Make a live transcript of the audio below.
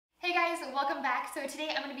welcome back. So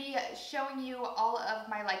today I'm going to be showing you all of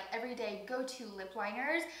my everyday go-to lip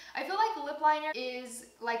liners. I feel like lip liner is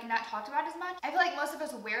not talked about as much. I feel like most of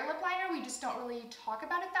us wear lip liner, we just don't really talk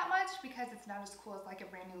about it that much because it's not as cool as a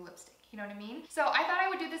brand new lipstick. You know what I mean? So I thought I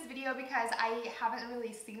would do this video because I haven't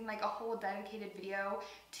really seen a whole dedicated video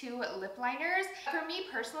to lip liners. For me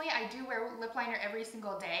personally, I do wear lip liner every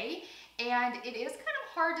single day, and it is kind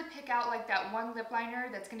of hard to pick out that one lip liner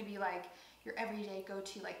that's going to be your everyday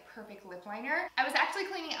go-to perfect lip liner. I was actually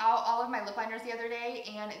cleaning out all of my lip liners the other day,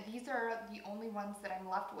 and these are the only ones that I'm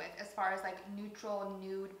left with as far as neutral,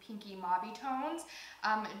 nude, pinky, mauve tones,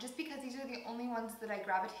 just because these are the only ones that I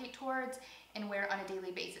gravitate towards and wear on a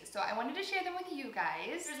daily basis. So I wanted to share them with you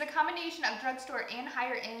guys. There's a combination of drugstore and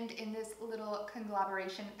higher end in this little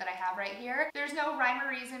conglomeration that I have right here. There's no rhyme or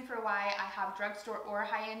reason for why I have drugstore or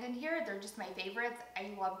high end in here. They're just my favorites.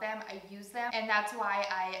 I love them, I use them, and that's why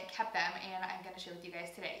I kept them, and I'm gonna share with you guys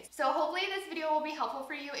today. So hopefully this video will be helpful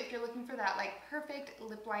for you if you're looking for that perfect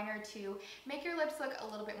lip liner to make your lips look a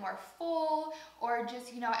little bit more full, or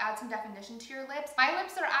just, add some definition to your lips. My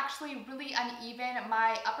lips are actually really uneven.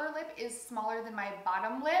 My upper lip is smaller than my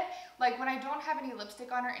bottom lip. When I don't have any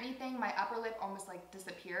lipstick on or anything, my upper lip almost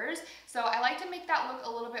disappears. So I like to make that look a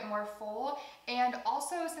little bit more full. And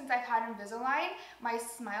also, since I've had Invisalign, my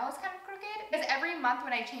smile is kind of crooked. Because every month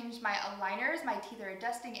when I change my aligners, my teeth are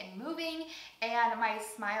adjusting and moving, and my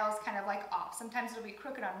smile is kind of off. Sometimes it'll be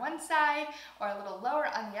crooked on one side or a little lower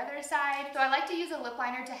on the other side. So I like to use a lip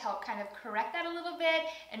liner to help kind of correct that a little bit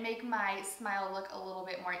and make my smile look a little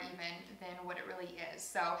bit more even than what it really is.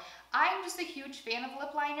 So I'm just a huge fan of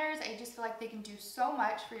lip liners. I just feel like they can do so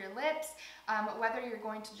much for your lips, whether you're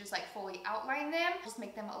going to just fully outline them, just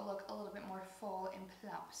make them look a little bit more full and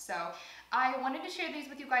plump. So I wanted to share these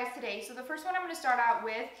with you guys today. So the first one I'm going to start out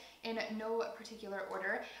with in no particular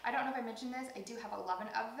order. I don't know if I mentioned this, I do have 11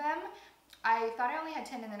 of them. I thought I only had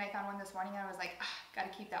 10, and then I found one this morning and I was like, gotta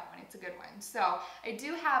keep that one, it's a good one. So I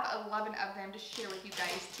do have 11 of them to share with you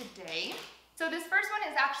guys today. So this first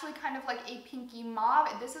one is actually kind of a pinky mauve.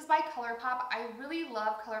 This is by ColourPop. I really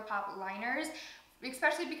love ColourPop liners,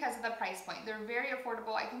 especially because of the price point. They're very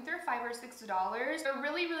affordable. I think they're $5 or $6. They're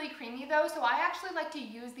really, really creamy though, so I actually like to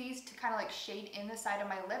use these to kind of shade in the side of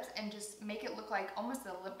my lips and just make it look like almost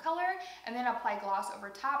a lip color, and then apply gloss over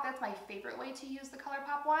top. That's my favorite way to use the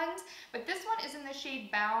ColourPop ones. But this one is in the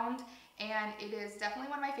shade Bound, and it is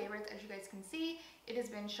definitely one of my favorites. As you guys can see, it has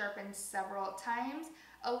been sharpened several times.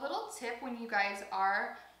 A little tip when you guys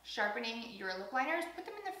are sharpening your lip liners, put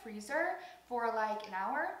them in the freezer for an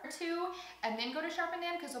hour or two, and then go to sharpen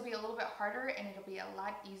them, because they'll be a little bit harder and it'll be a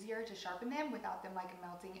lot easier to sharpen them without them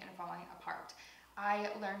melting and falling apart. I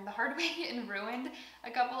learned the hard way and ruined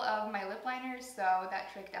a couple of my lip liners, so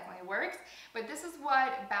that trick definitely works. But this is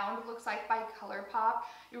what Bound looks like by ColourPop.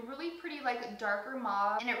 A really pretty darker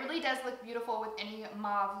mauve, and it really does look beautiful with any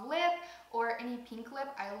mauve lip or any pink lip.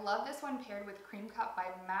 I love this one paired with Cream Cup by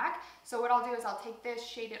MAC. So what I'll do is I'll take this,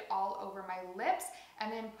 shade it all over my lips,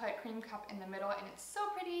 and then put Cream Cup in the middle, and it's so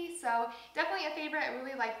pretty. So definitely a favorite. I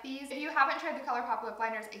really like these. If you haven't tried the ColourPop lip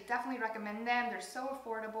liners, I definitely recommend them. They're so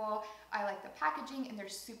affordable. I like the packaging, and they're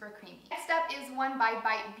super creamy. Next up is one by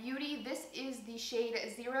Bite Beauty. This is the shade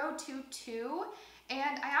 022,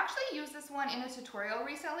 and I actually used this one in a tutorial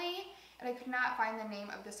recently, and I could not find the name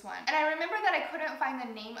of this one. And I remember that I couldn't find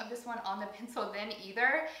the name of this one on the pencil then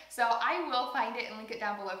either, so I will find it and link it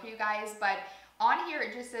down below for you guys. But on here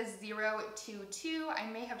it just says 022. I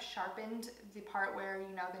may have sharpened the part where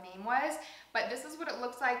the name was, but this is what it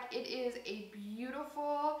looks like. It is a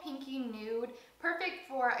beautiful pinky nude, perfect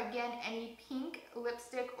for, again, any pink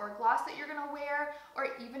lipstick or gloss that you're gonna wear, or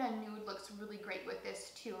even a nude looks really great with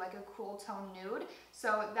this too, like a cool tone nude.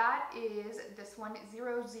 So that is this one,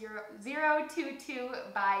 022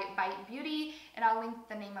 by Bite Beauty, and I'll link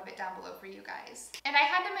the name of it down below for you guys. And I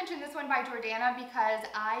had to mention this one by Jordana because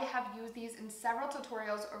I have used these in several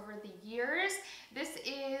tutorials over the years. This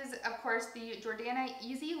is, of course, the Jordana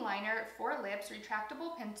Easy Liner for Lips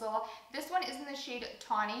Retractable Pencil. This one is in the shade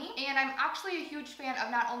Tawny, and I'm actually a huge fan of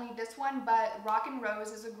not only this one, but Rock and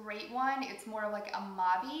Rose is a great one. It's more of a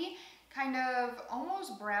mauve, kind of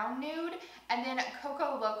almost brown nude. And then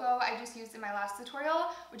Coco Loco I just used in my last tutorial,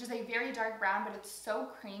 which is a very dark brown, but it's so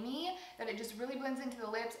creamy that it just really blends into the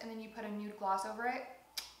lips, and then you put a nude gloss over it.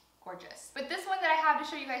 Gorgeous. But this one that I have to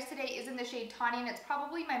show you guys today is in the shade Tawny, and it's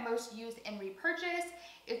probably my most used and repurchased.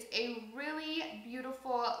 It's a really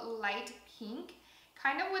beautiful light pink,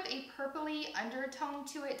 kind of with a purpley undertone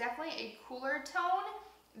to it, definitely a cooler tone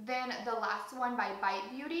than the last one by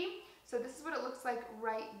Bite Beauty. So this is what it looks like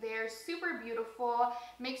right there. Super beautiful.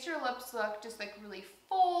 Makes your lips look just like really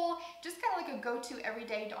full. Just kind of like a go-to every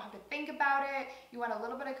day. Don't have to think about it. You want a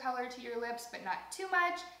little bit of color to your lips, but not too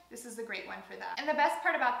much. This is a great one for that. And the best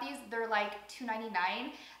part about these, they're like $2.99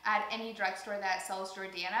 at any drugstore that sells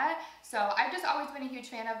Jordana. So I've just always been a huge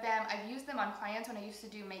fan of them. I've used them on clients when I used to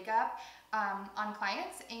do makeup on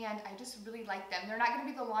clients, and I just really like them. They're not gonna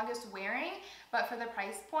be the longest wearing, but for the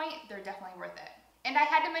price point, they're definitely worth it. And I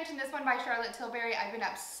had to mention this one by Charlotte Tilbury. I've been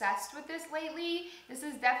obsessed with this lately. This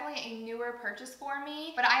is definitely a newer purchase for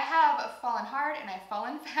me, but I have fallen hard and I've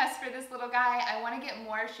fallen fast for this little guy. I want to get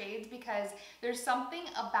more shades because there's something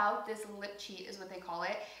about this lip cheat is what they call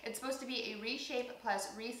it. It's supposed to be a reshape plus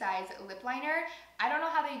resize lip liner. I don't know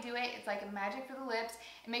how they do it. It's like magic for the lips.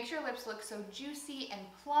 It makes your lips look so juicy and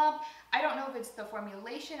plump. I don't know if it's the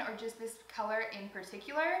formulation or just this color in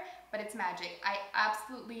particular, but it's magic. I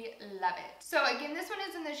absolutely love it. So again, this one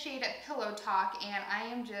is in the shade Pillow Talk, and I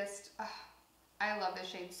am just, I love this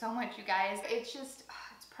shade so much, you guys. It's just,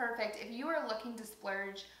 it's perfect. If you are looking to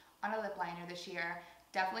splurge on a lip liner this year,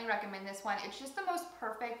 definitely recommend this one. It's just the most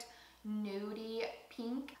perfect nudie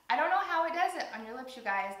pink. I don't know how it does it on your lips, you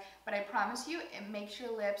guys, but I promise you it makes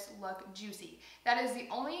your lips look juicy. That is the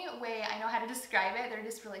only way I know how to describe it. They're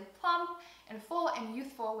just really plump and full and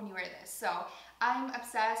youthful when you wear this. So I'm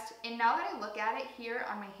obsessed, and now that I look at it here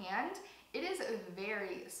on my hand, it is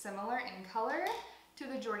very similar in color to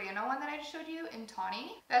the Jordana one that I just showed you in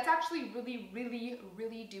Tawny. That's actually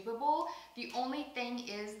really dupable. The only thing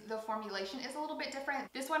is the formulation is a little bit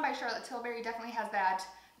different. This one by Charlotte Tilbury definitely has that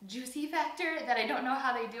juicy factor that I don't know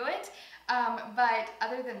how they do it, but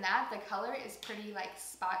other than that, the color is pretty like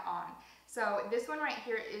spot on. So this one right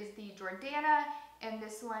here is the Jordana, and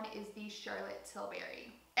this one is the Charlotte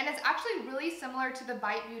Tilbury. And it's actually really similar to the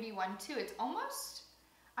Bite Beauty one too. It's almost,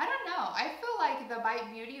 I don't know, I feel like the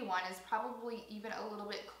Bite Beauty one is probably even a little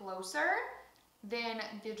bit closer than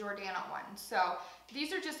the Jordana one. So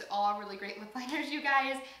these are just all really great lip liners, you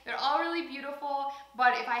guys. They're all really beautiful,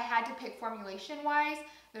 but if I had to pick formulation wise,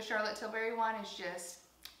 the Charlotte Tilbury one is just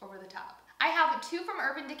over the top. I have two from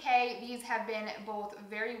Urban Decay. These have been both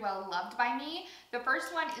very well loved by me. The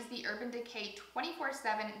first one is the Urban Decay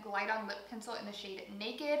 24/7 Glide On Lip Pencil in the shade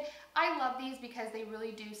Naked. I love these because they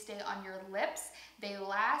really do stay on your lips. They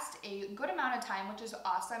last a good amount of time, which is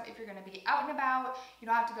awesome if you're gonna be out and about. You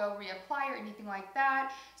don't have to go reapply or anything like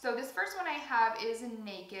that. So this first one I have is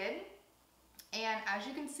Naked. And as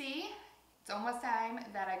you can see, it's almost time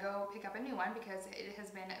that I go pick up a new one because it has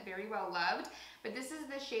been very well loved. But this is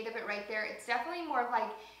the shade of it right there. It's definitely more of like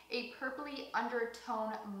a purpley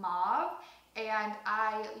undertone mauve, and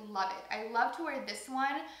I love it. I love to wear this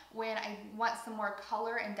one when I want some more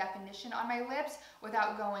color and definition on my lips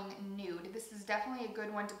without going nude. This is definitely a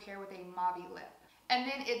good one to pair with a mauve lip. And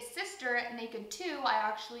then its sister, Naked 2, I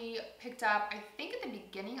actually picked up, I think at the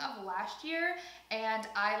beginning of last year, and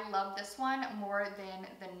I love this one more than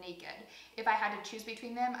the Naked. If I had to choose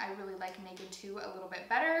between them, I really like Naked 2 a little bit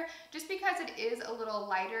better, just because it is a little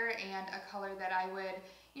lighter and a color that I would,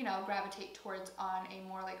 you know, gravitate towards on a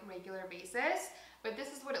more like regular basis. But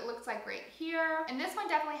this is what it looks like right here. And this one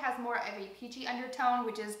definitely has more of a peachy undertone,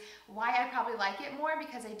 which is why I probably like it more,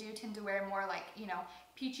 because I do tend to wear more like, you know,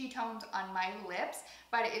 peachy tones on my lips,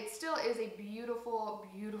 but it still is a beautiful,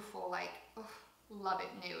 like, love it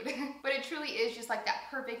nude. But it truly is just like that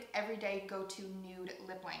perfect everyday go-to nude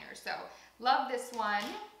lip liner. So love this one.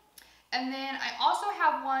 And then I also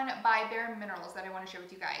have one by Bare Minerals that I want to share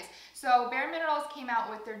with you guys. So Bare Minerals came out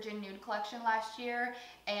with their Gin Nude collection last year,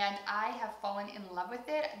 and I have fallen in love with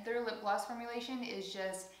it. Their lip gloss formulation is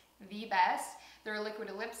just the best. Their liquid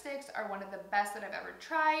lipsticks are one of the best that I've ever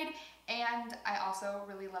tried, and I also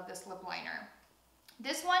really love this lip liner.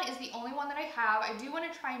 This one is the only one that I have. I do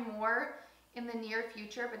want to try more in the near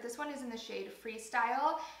future, but this one is in the shade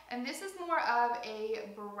Freestyle, and this is more of a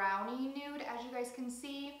brownie nude, as you guys can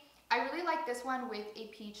see. I really like this one with a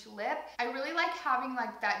peach lip. I really like having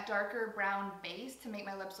like that darker brown base to make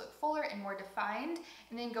my lips look fuller and more defined,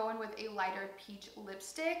 and then go in with a lighter peach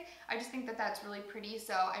lipstick. I just think that that's really pretty,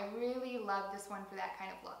 so I really love this one for that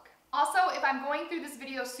kind of look. Also, if I'm going through this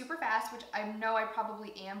video super fast, which I know I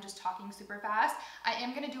probably am just talking super fast, I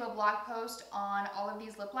am going to do a blog post on all of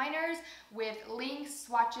these lip liners with links,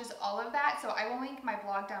 swatches, all of that. So I will link my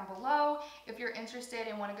blog down below if you're interested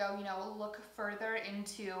and want to go, you know, look further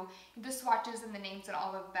into the swatches and the names and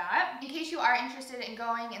all of that. In case you are interested in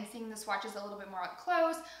going and seeing the swatches a little bit more up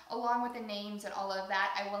close, along with the names and all of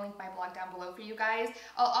that, I will link my blog down below for you guys.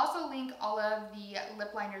 I'll also link all of the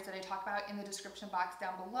lip liners that I talk about in the description box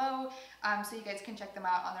down below. below, so you guys can check them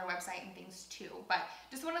out on their website and things too. But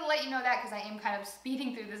just wanted to let you know that because I am kind of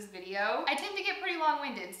speeding through this video. I tend to get pretty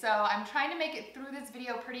long-winded, so I'm trying to make it through this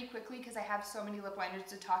video pretty quickly because I have so many lip liners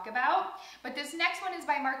to talk about. But this next one is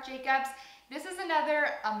by Marc Jacobs. This is another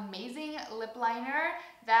amazing lip liner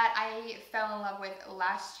that I fell in love with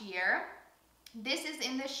last year. This is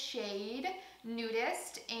in the shade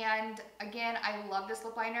Nudist, and again, I love this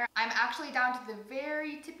lip liner. I'm actually down to the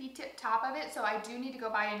very tippy tip top of it, so I do need to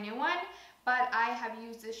go buy a new one, but I have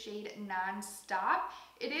used this shade non-stop.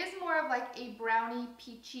 It is more of like a brownie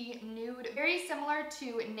peachy nude, very similar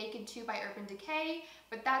to Naked 2 by Urban Decay,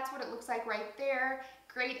 but that's what it looks like right there.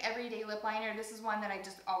 Great everyday lip liner. This is one that I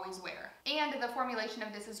just always wear. And the formulation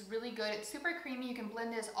of this is really good. It's super creamy. You can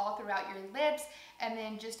blend this all throughout your lips and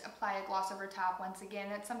then just apply a gloss over top. Once again,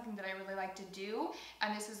 that's something that I really like to do,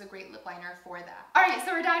 and this is a great lip liner for that. All right,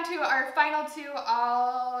 so we're down to our final two.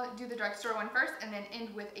 I'll do the drugstore one first and then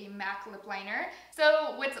end with a MAC lip liner.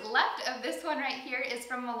 So what's left of this one right here is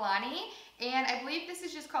from Milani, and I believe this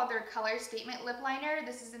is just called their Color Statement lip liner.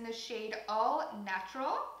 This is in the shade All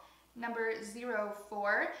Natural, number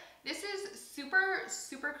 04. This is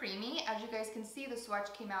super creamy. As you guys can see, the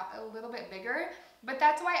swatch came out a little bit bigger, but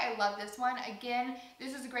that's why I love this one. Again,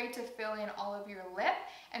 this is great to fill in all of your lip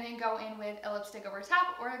and then go in with a lipstick over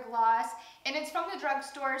top or a gloss. And it's from the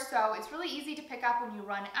drugstore, so it's really easy to pick up when you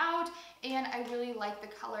run out, and I really like the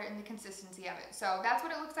color and the consistency of it. So that's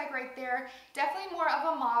what it looks like right there. Definitely more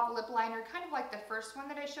of a mauve lip liner, kind of like the first one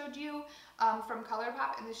that I showed you from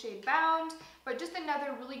ColourPop in the shade Bound, but just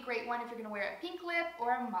another really great one if you're gonna wear a pink lip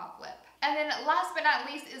or a mauve lip. And then last but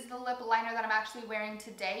not least is the lip liner that I'm actually wearing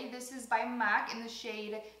today. This is by MAC in the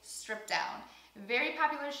shade Strip Down. Very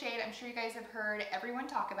popular shade. I'm sure you guys have heard everyone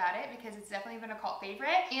talk about it because it's definitely been a cult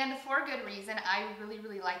favorite, and for good reason. I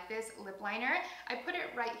really like this lip liner. I put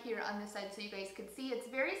it right here on this side so you guys could see. It's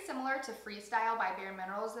very similar to Freestyle by Bare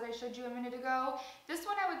Minerals that I showed you a minute ago. This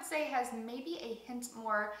one I would say has maybe a hint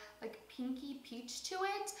more like pinky peach to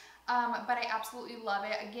it. But I absolutely love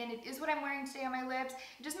it. Again, it is what I'm wearing today on my lips.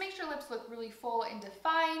 It just makes your lips look really full and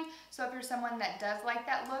defined. So if you're someone that does like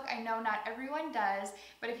that look, I know not everyone does,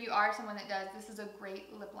 but if you are someone that does, this is a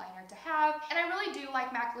great lip liner to have. And I really do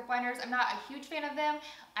like MAC lip liners. I'm not a huge fan of them.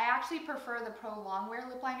 I actually prefer the Pro Longwear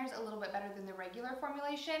lip liners a little bit better than the regular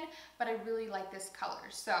formulation, but I really like this color.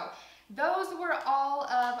 So those were all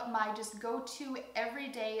of my just go-to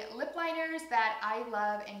everyday lip liners that I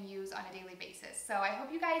love and use on a daily basis. So I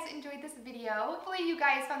hope you guys enjoyed this video. Hopefully you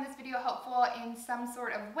guys found this video helpful in some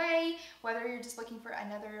sort of way, whether you're just looking for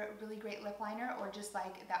another really great lip liner or just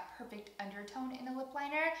like that perfect undertone in a lip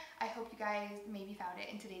liner. I hope you guys maybe found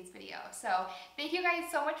it in today's video. So thank you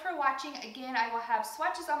guys so much for watching. Again, I will have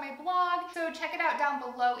swatches on my blog, so check it out down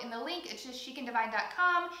below in the link. It's just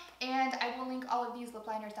sheekndivine.com, and I will link all of these lip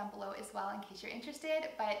liners down below as well in case you're interested.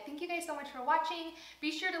 But thank you guys so much for watching.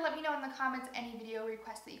 Be sure to let me know in the comments any video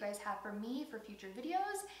requests that you guys have for me for future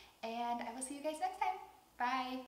videos, and I will see you guys next time. Bye!